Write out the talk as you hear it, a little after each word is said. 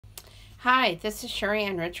Hi, this is Sheri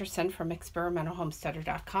Ann Richerson from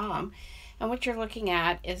experimentalhomesteader.com, and what you're looking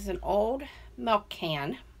at is an old milk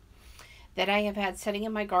can that I have had sitting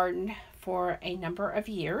in my garden for a number of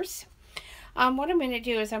years. What I'm going to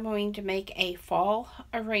do is I'm going to make a fall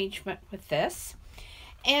arrangement with this,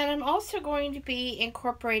 and I'm also going to be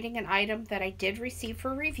incorporating an item that I did receive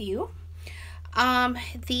for review.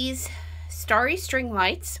 These starry string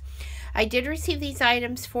lights. I did receive these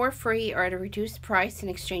items for free or at a reduced price in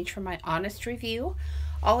exchange for my honest review.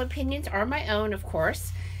 All opinions are my own, of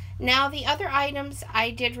course. Now, the other items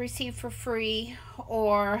I did receive for free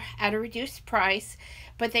or at a reduced price,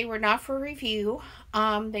 but they were not for review.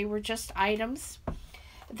 They were just items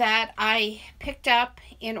that I picked up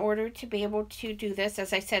in order to be able to do this.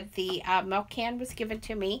 As I said, the milk can was given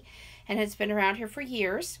to me and has been around here for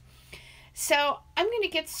years. So I'm going to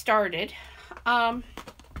get started.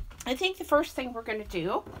 I think the first thing we're going to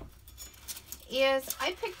do is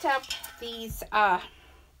I picked up these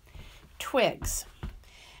twigs,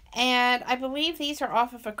 and I believe these are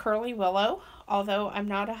off of a curly willow, although I'm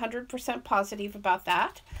not 100% positive about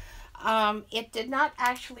that. It did not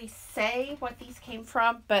actually say what these came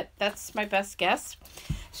from, but that's my best guess.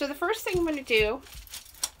 So the first thing I'm going to do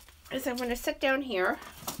is I'm going to sit down here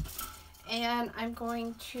and I'm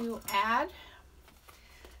going to add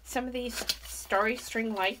some of these starry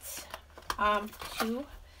string lights to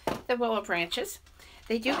the willow branches.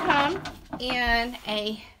 They do come in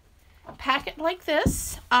a packet like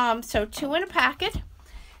this, so 2 in a packet.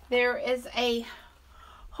 There is a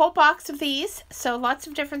whole box of these, so lots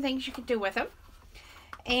of different things you can do with them.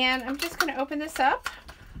 And I'm just going to open this up,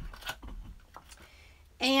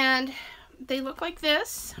 and they look like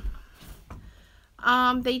this.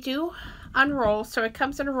 They do unroll, so it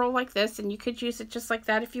comes in a roll like this, and you could use it just like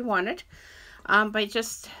that if you wanted, by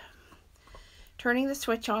just turning the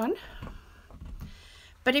switch on.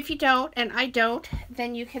 But if you don't, and I don't,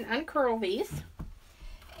 then you can uncurl these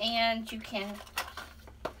and you can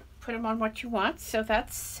put them on what you want. So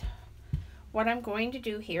that's what I'm going to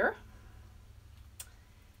do here.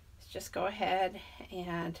 Let's just go ahead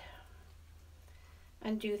and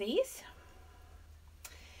undo these.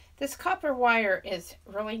 This copper wire is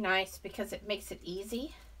really nice because it makes it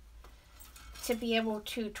easy to be able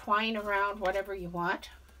to twine around whatever you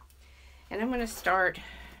want. And I'm going to start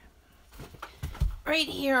right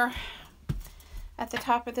here at the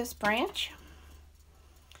top of this branch,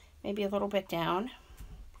 maybe a little bit down.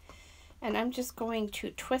 And I'm just going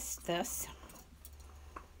to twist this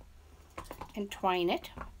and twine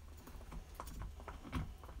it.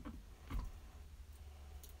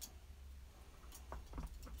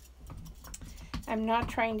 I'm not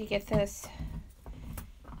trying to get this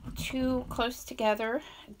too close together.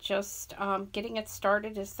 Just getting it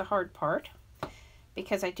started is the hard part,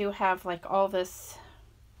 because I do have like all this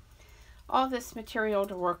material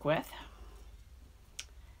to work with.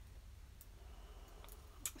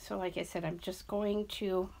 So like I said, I'm just going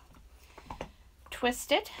to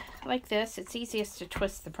twist it like this. It's easiest to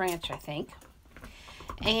twist the branch, I think.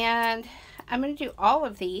 And I'm going to do all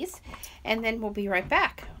of these, and then we'll be right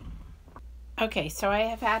back. Okay, so I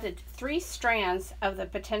have added 3 strands of the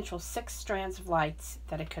potential 6 strands of lights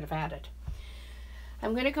that I could have added.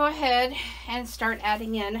 I'm going to go ahead and start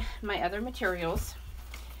adding in my other materials.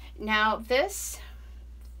 Now these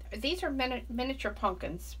are miniature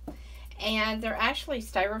pumpkins, and they're actually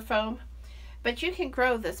styrofoam, but you can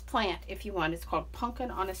grow this plant if you want. It's called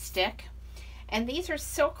pumpkin on a stick, and these are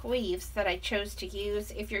silk leaves that I chose to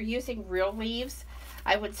use. If you're using real leaves,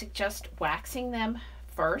 I would suggest waxing them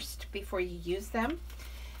first before you use them.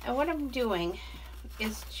 And what I'm doing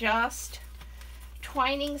is just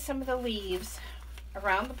twining some of the leaves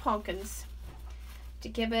around the pumpkins to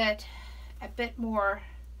give it a bit more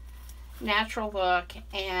natural look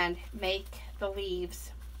and make the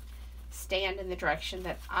leaves stand in the direction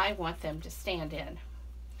that I want them to stand in.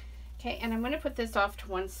 Okay, and I'm going to put this off to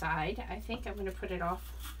one side. I think I'm going to put it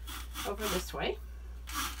off over this way.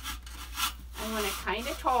 I want it kind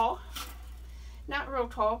of tall. Not real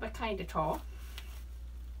tall, but kind of tall.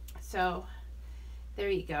 So there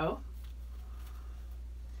you go.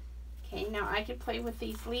 Okay, now I can play with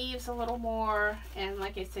these leaves a little more, and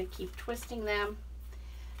like I said, keep twisting them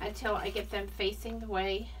until I get them facing the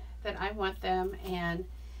way that I want them and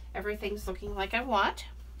everything's looking like I want.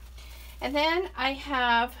 And then I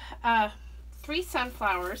have 3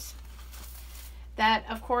 sunflowers that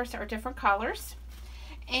of course are different colors,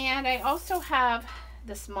 and I also have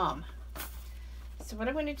this mum. So what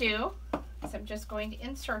I'm going to do is I'm just going to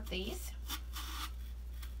insert these.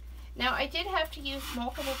 Now I did have to use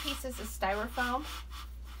multiple pieces of styrofoam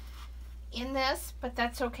in this, but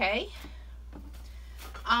that's okay.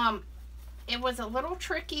 it was a little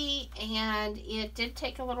tricky, and it did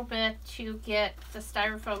take a little bit to get the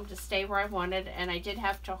styrofoam to stay where I wanted, and I did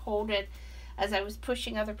have to hold it as I was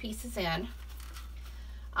pushing other pieces in.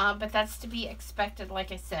 But that's to be expected,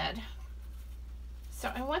 like I said.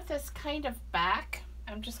 So I want this kind of back.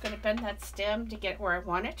 I'm just going to bend that stem to get where I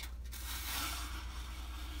want it.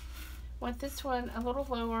 Want this one a little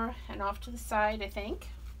lower and off to the side, I think.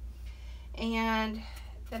 And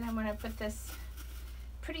then I'm going to put this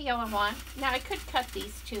pretty yellow one. Now I could cut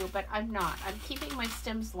these too, but I'm not. I'm keeping my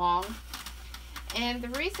stems long. And the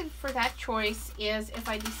reason for that choice is if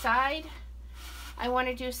I decide I want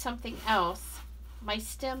to do something else, my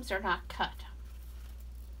stems are not cut.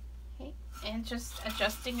 Okay, and just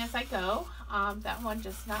adjusting as I go. That one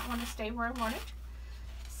does not want to stay where I want it.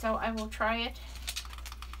 So I will try it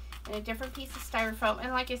in a different piece of styrofoam.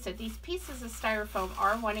 And like I said, these pieces of styrofoam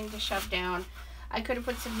are wanting to shove down. I could have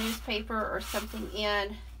put some newspaper or something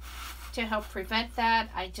in to help prevent that.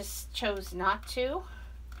 I just chose not to.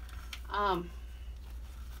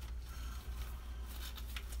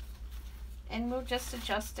 And we'll just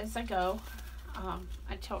adjust as I go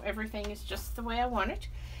until everything is just the way I want it.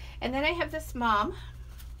 And then I have this mom.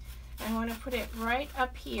 I want to put it right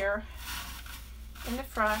up here in the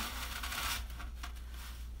front.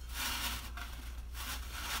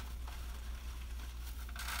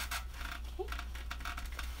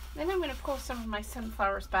 Then I'm going to pull some of my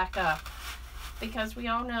sunflowers back up, because we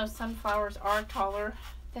all know sunflowers are taller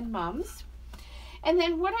than mums. And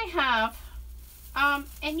then what I have,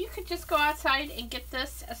 and you could just go outside and get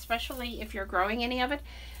this, especially if you're growing any of it.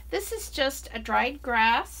 This is just a dried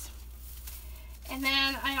grass. And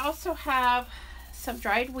then I also have some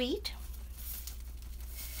dried wheat.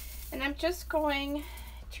 And I'm just going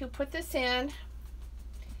to put this in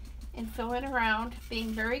and fill it around,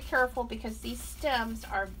 being very careful because these stems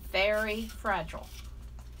are very fragile.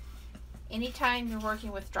 Anytime you're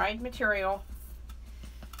working with dried material,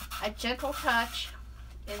 a gentle touch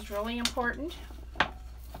is really important.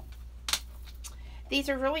 These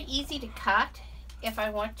are really easy to cut if I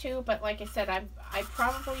want to, but like I said, I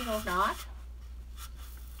probably will not.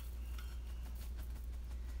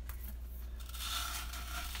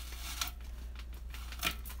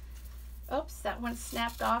 Oops, that one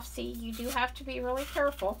snapped off. See, you do have to be really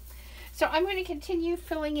careful. So I'm going to continue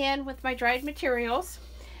filling in with my dried materials,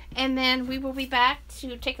 and then we will be back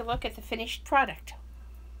to take a look at the finished product.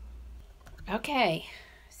 Okay,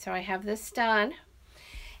 so I have this done,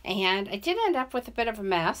 and I did end up with a bit of a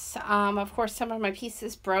mess. Of course, some of my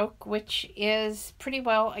pieces broke, which is pretty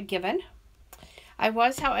well a given. I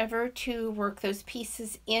was, however, to work those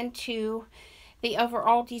pieces into the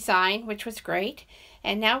overall design, which was great.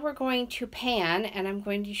 And now we're going to pan, and I'm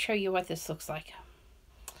going to show you what this looks like.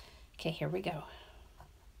 Okay, here we go.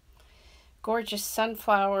 Gorgeous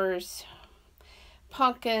sunflowers,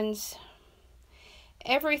 pumpkins,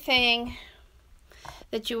 everything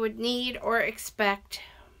that you would need or expect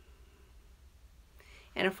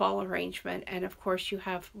in a fall arrangement. And of course, you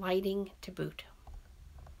have lighting to boot.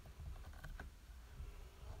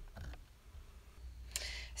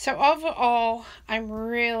 So overall, I'm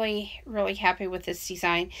really, really happy with this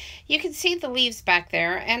design. You can see the leaves back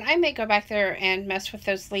there, and I may go back there and mess with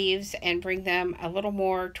those leaves and bring them a little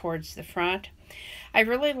more towards the front. I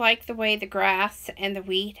really like the way the grass and the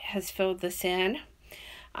wheat has filled this in.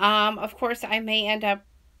 Of course, I may end up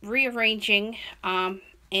rearranging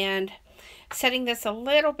and setting this a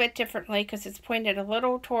little bit differently because it's pointed a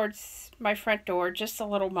little towards my front door, just a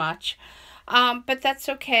little much. But that's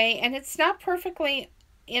okay, and it's not perfectly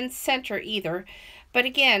in center either, but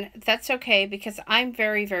again, that's okay because I'm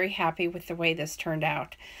very, very happy with the way this turned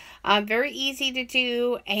out. Very easy to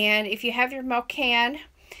do, and if you have your milk can,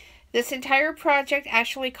 this entire project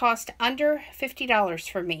actually cost under $50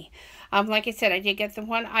 for me. Like I said, I did get the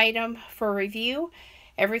one item for review.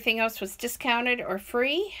 Everything else was discounted or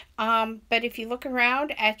free, but if you look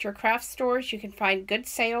around at your craft stores, you can find good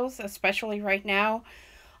sales, especially right now,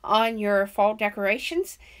 on your fall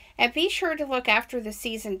decorations. And be sure to look after the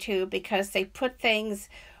season too, because they put things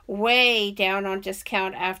way down on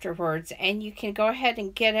discount afterwards, and you can go ahead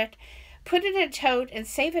and get it, put it in a tote, and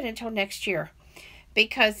save it until next year,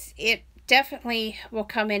 because it definitely will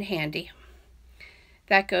come in handy.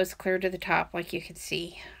 That goes clear to the top, like you can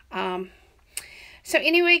see. So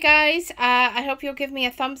anyway, guys, I hope you'll give me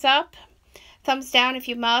a thumbs up. Thumbs down if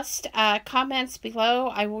you must. Comments below.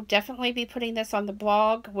 I will definitely be putting this on the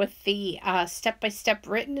blog with the step-by-step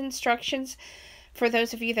written instructions for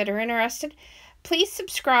those of you that are interested. Please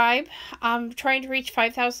subscribe. I'm trying to reach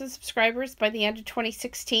 5,000 subscribers by the end of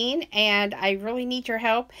 2016, and I really need your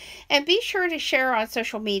help. And be sure to share on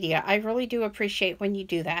social media. I really do appreciate when you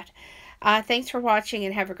do that. Thanks for watching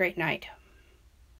and have a great night.